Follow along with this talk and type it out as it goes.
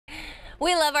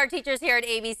We love our teachers here at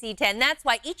ABC 10. That's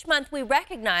why each month we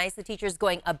recognize the teachers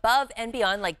going above and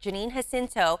beyond, like Janine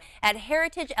Jacinto at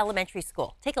Heritage Elementary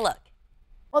School. Take a look.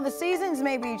 Well, the seasons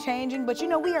may be changing, but you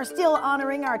know, we are still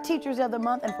honoring our Teachers of the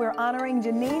Month, and we're honoring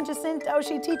Janine Jacinto.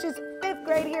 She teaches 5th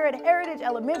grade here at Heritage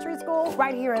Elementary School,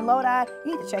 right here in Lodi.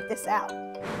 You need to check this out.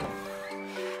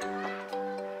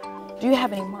 Do you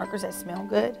have any markers that smell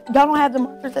good? Y'all don't have the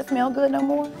markers that smell good no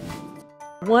more?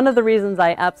 One of the reasons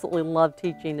I absolutely love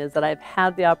teaching is that I've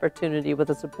had the opportunity, with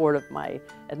the support of my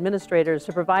administrators,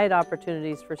 to provide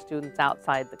opportunities for students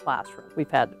outside the classroom. We've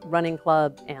had running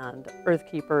club and earth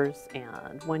keepers,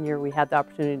 and one year we had the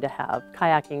opportunity to have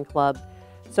kayaking club.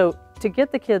 So to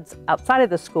get the kids outside of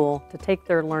the school to take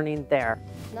their learning there.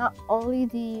 Not only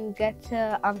do you get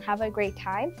to have a great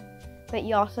time, but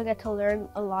you also get to learn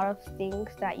a lot of things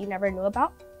that you never knew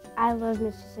about. I love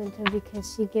Miss Jacinto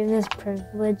because she gives us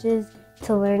privileges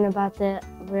to learn about the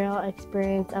real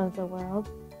experience of the world.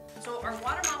 So are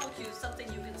water molecules something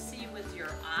you can see with your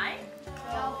eye?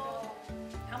 No.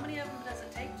 How many of them does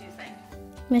it take, do you think?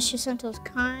 Miss Jacinto's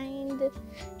kind,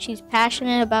 she's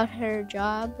passionate about her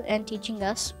job and teaching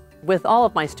us. With all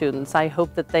of my students, I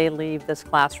hope that they leave this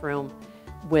classroom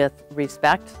with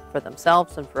respect for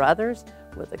themselves and for others,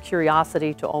 with a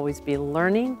curiosity to always be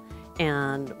learning,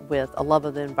 and with a love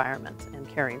of the environment and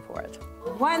caring for it.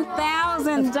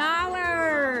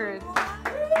 $1,000!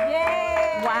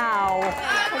 Yay! Wow!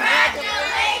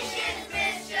 Congratulations,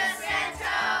 Miss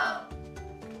Jacinto!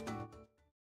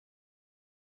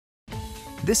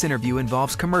 This interview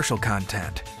involves commercial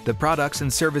content. The products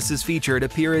and services featured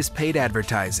appear as paid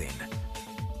advertising.